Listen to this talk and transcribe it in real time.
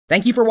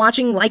Thank you for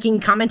watching,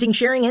 liking, commenting,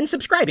 sharing, and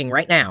subscribing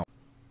right now.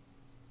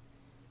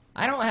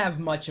 I don't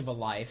have much of a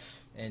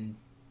life, and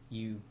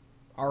you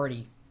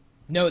already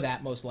know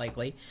that most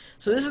likely.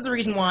 So this is the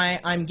reason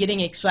why I'm getting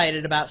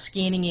excited about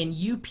scanning in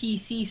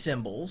UPC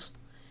symbols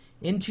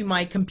into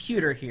my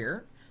computer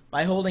here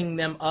by holding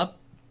them up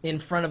in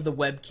front of the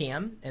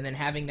webcam and then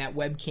having that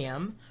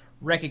webcam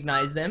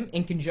recognize them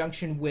in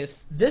conjunction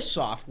with this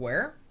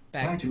software.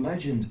 Back to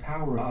Legends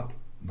Power Up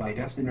by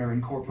Destiner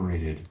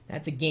Incorporated.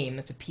 That's a game,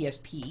 that's a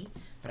PSP,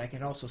 but I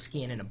can also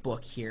scan in a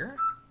book here.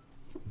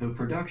 The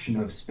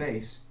Production of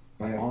Space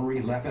by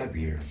Henri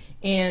Lefebvre.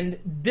 And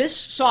this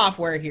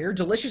software here,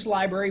 Delicious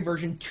Library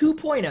version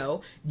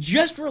 2.0,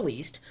 just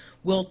released,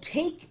 will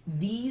take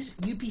these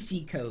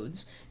UPC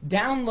codes,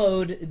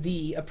 download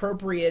the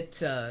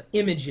appropriate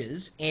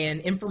images and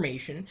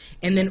information,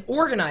 and then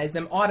organize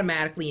them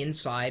automatically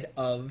inside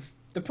of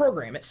the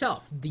program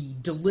itself, the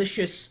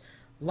Delicious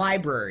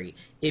Library,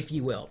 if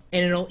you will.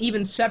 And it'll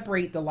even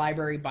separate the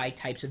library by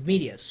types of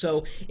media.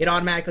 So it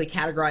automatically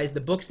categorizes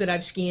the books that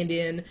I've scanned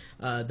in,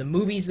 the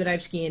movies that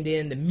I've scanned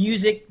in, the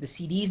music, the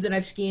CDs that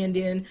I've scanned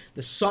in,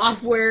 the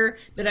software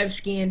that I've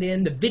scanned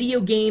in, the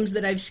video games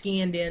that I've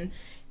scanned in.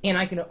 And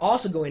I can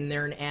also go in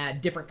there and add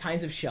different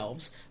kinds of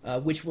shelves,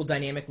 which will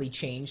dynamically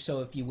change.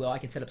 So if you will, I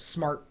can set up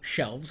smart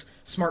shelves,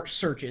 smart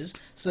searches,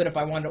 so that if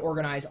I wanted to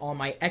organize all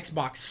my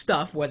Xbox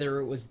stuff,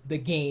 whether it was the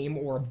game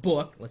or a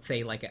book, let's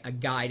say like a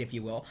guide, if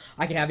you will,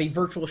 I could have a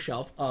virtual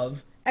shelf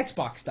of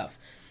Xbox stuff.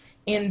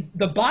 And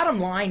the bottom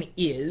line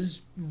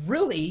is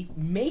really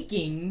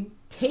making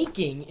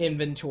taking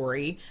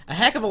inventory a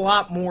heck of a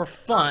lot more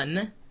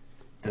fun.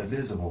 The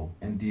Visible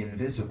and the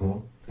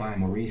Invisible by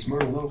Maurice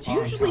Merleau. It's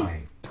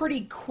usually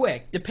pretty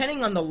quick,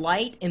 depending on the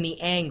light and the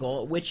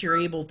angle at which you're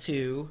able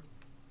to.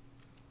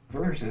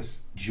 Versus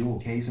Jewel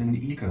Case and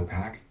Eco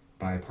Pack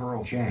by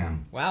Pearl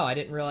Jam. Wow, I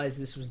didn't realize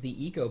this was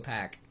the Eco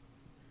Pack.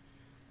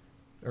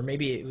 Or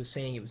maybe it was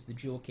saying it was the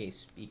Jewel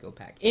Case Eco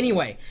Pack.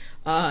 Anyway,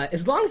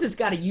 as long as it's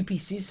got a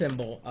UPC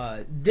symbol,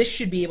 this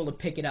should be able to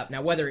pick it up.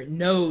 Now, whether it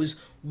knows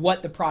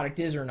what the product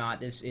is or not,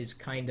 this is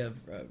kind of,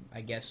 I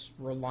guess,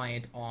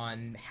 reliant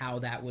on how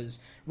that was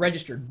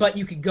registered. But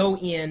you could go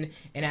in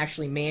and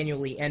actually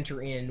manually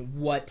enter in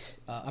what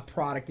a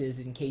product is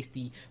in case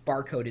the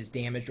barcode is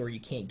damaged or you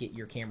can't get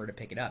your camera to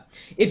pick it up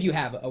if you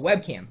have a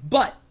webcam.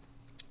 But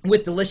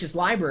with Delicious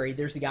Library,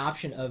 there's the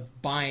option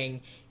of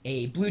buying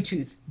a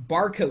Bluetooth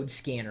barcode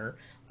scanner,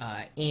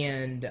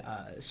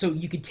 so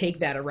you could take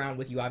that around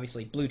with you,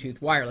 obviously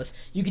Bluetooth wireless.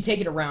 You could take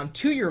it around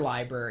to your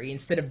library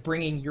instead of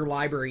bringing your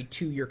library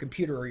to your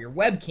computer or your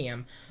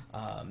webcam.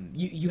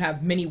 You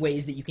have many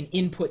ways that you can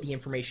input the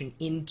information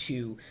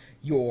into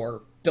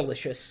your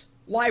Delicious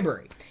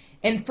Library.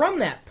 And from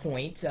that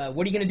point,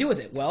 what are you going to do with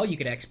it? Well, you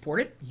could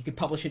export it. You could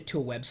publish it to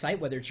a website,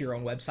 whether it's your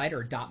own website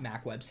or a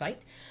 .Mac website.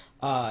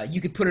 You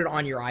could put it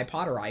on your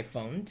iPod or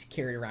iPhone to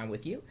carry it around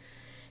with you.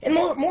 And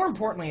more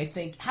importantly, I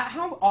think,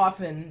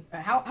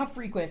 how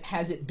frequent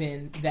has it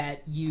been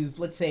that you've,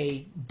 let's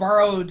say,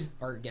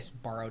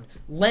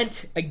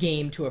 lent a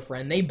game to a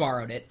friend, they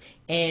borrowed it,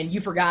 and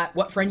you forgot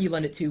what friend you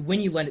lent it to, when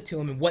you lent it to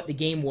them, and what the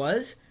game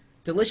was?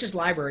 Delicious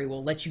Library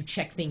will let you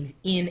check things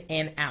in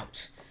and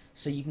out,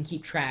 so you can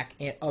keep track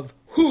of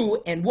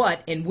who and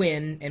what and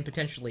when and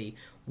potentially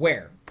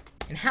where.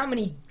 And how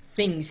many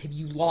things have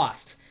you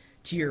lost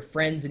to your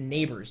friends and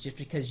neighbors just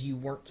because you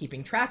weren't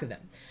keeping track of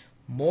them?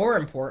 More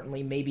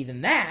importantly, maybe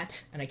than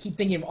that, and I keep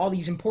thinking of all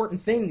these important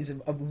things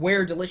of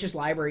where Delicious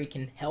Library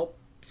can help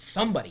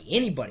somebody,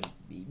 anybody,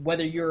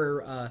 whether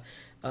you're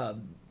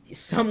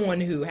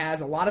someone who has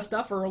a lot of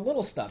stuff or a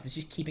little stuff, is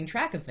just keeping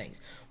track of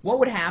things. What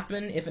would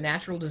happen if a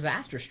natural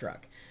disaster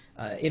struck?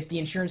 If the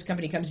insurance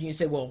company comes to you and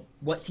say, well,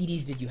 what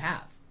CDs did you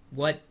have?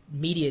 What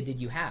media did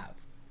you have?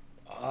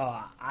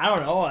 I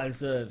don't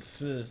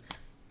know.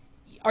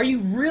 Are you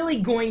really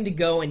going to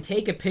go and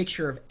take a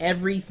picture of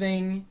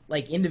everything,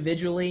 like,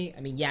 individually?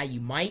 I mean, yeah, you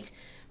might.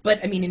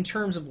 But, I mean, in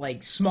terms of,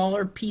 like,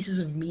 smaller pieces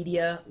of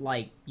media,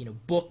 like, you know,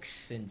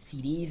 books and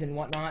CDs and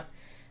whatnot,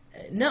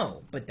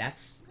 no. But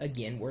that's,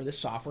 again, where the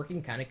software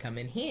can kind of come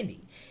in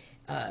handy.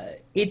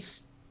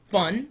 It's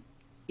fun.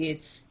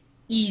 It's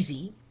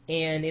easy.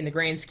 And in the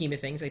grand scheme of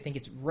things, I think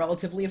it's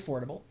relatively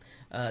affordable.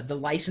 The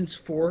license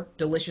for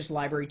Delicious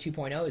Library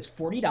 2.0 is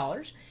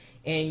 $40.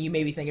 And you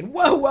may be thinking,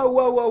 whoa, whoa,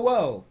 whoa, whoa,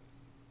 whoa.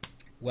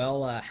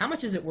 Well, how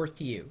much is it worth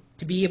to you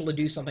to be able to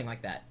do something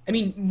like that? I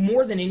mean,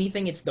 more than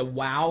anything, it's the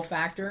wow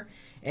factor.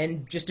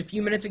 And just a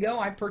few minutes ago,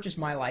 I purchased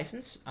my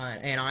license,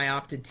 and I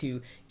opted to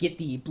get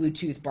the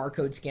Bluetooth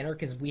barcode scanner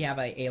because we have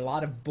a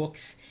lot of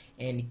books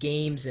and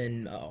games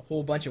and a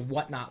whole bunch of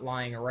whatnot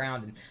lying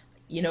around. And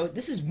you know,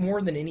 this is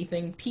more than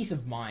anything peace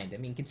of mind. I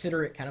mean,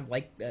 consider it kind of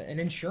like an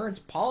insurance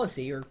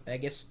policy, or I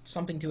guess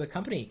something to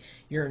accompany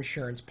your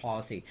insurance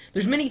policy.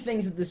 There's many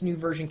things that this new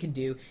version can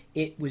do.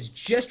 It was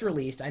just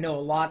released. I know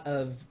a lot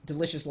of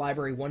Delicious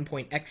Library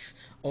 1.x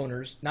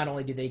owners, not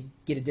only did they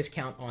get a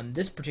discount on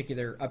this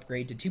particular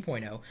upgrade to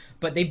 2.0,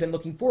 but they've been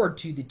looking forward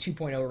to the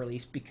 2.0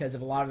 release because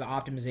of a lot of the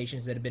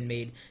optimizations that have been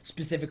made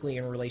specifically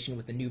in relation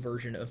with the new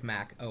version of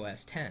Mac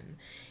OS X.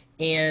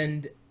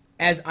 And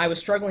as I was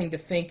struggling to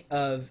think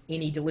of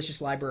any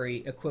Delicious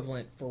Library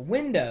equivalent for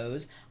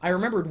Windows, I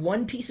remembered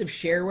one piece of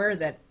shareware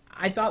that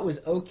I thought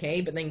was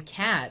okay, but then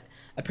Kat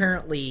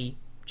apparently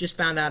just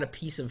found out a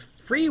piece of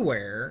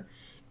freeware,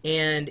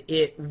 and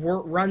it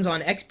runs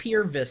on XP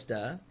or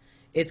Vista.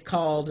 It's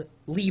called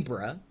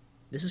Libra.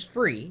 This is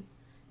free.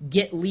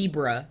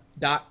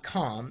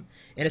 GetLibra.com,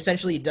 and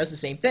essentially it does the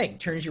same thing. It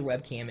turns your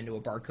webcam into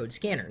a barcode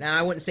scanner. Now,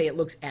 I wouldn't say it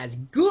looks as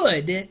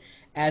good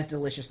as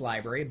Delicious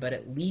Library, but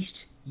at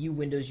least you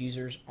Windows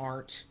users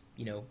aren't,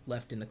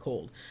 left in the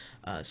cold.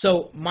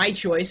 So my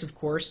choice, of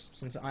course,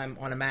 since I'm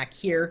on a Mac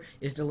here,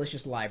 is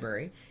Delicious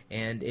Library.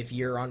 And if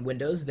you're on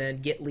Windows, then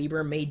Get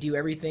Libra may do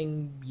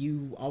everything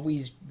you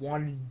always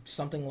wanted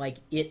something like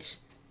it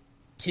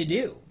to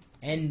do,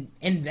 and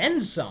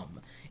then some.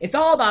 It's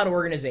all about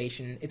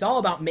organization. It's all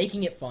about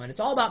making it fun.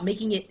 It's all about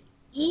making it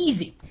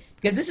easy.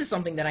 Because this is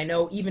something that I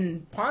know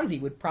even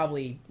Ponzi would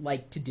probably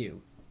like to do.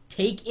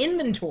 Take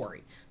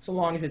inventory, so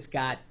long as it's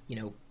got,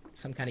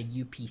 some kind of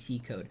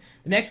UPC code.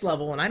 The next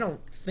level, and I don't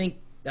think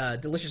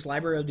Delicious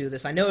Library will do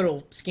this. I know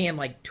it'll scan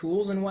like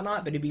tools and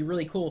whatnot, but it'd be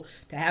really cool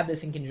to have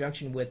this in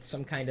conjunction with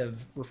some kind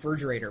of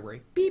refrigerator where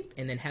you beep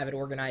and then have it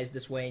organized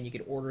this way, and you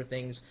could order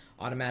things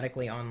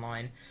automatically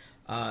online.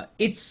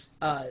 It's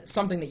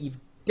something that you've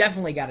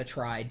definitely got to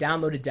try.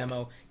 Download a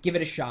demo, give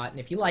it a shot, and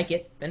if you like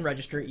it, then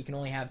register it. You can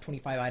only have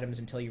 25 items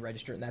until you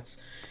register, and that's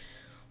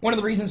one of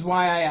the reasons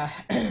why I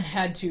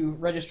had to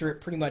register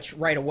it pretty much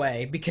right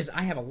away, because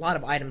I have a lot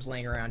of items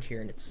laying around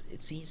here, and it's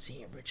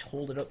see, Rich,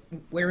 hold it up.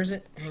 Where is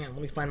it? Hang on,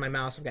 let me find my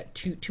mouse. I've got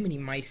too many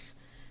mice,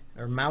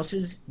 or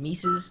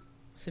mices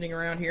sitting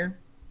around here.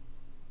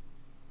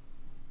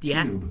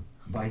 Yeah. Cube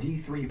by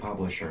D3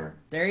 Publisher.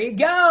 There you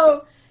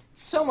go.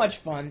 So much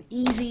fun,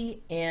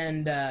 easy,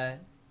 and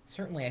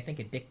certainly I think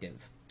addictive.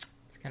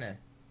 It's kind of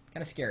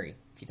scary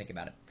if you think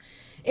about it.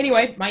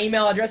 Anyway, my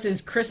email address is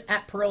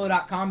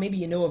chris@pirillo.com. Maybe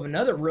you know of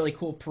another really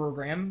cool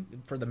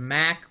program for the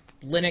Mac,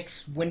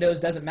 Linux, Windows,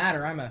 doesn't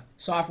matter. I'm a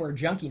software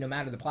junkie no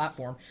matter the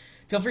platform.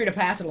 Feel free to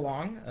pass it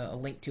along, a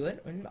link to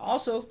it. And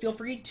also feel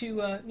free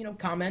to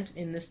comment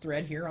in this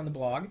thread here on the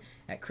blog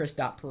at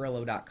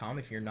chris.pirillo.com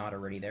if you're not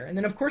already there. And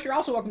then, of course, you're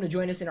also welcome to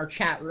join us in our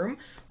chat room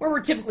where we're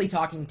typically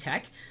talking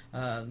tech,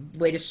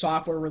 latest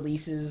software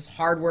releases,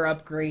 hardware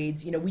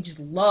upgrades. We just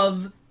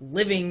love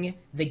living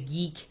the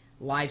geek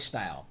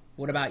lifestyle.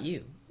 What about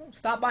you? Well,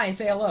 stop by and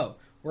say hello.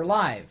 We're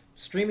live,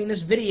 streaming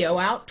this video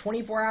out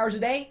 24 hours a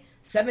day,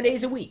 7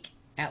 days a week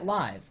at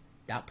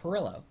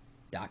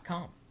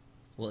live.pirillo.com.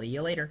 We'll see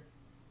you later.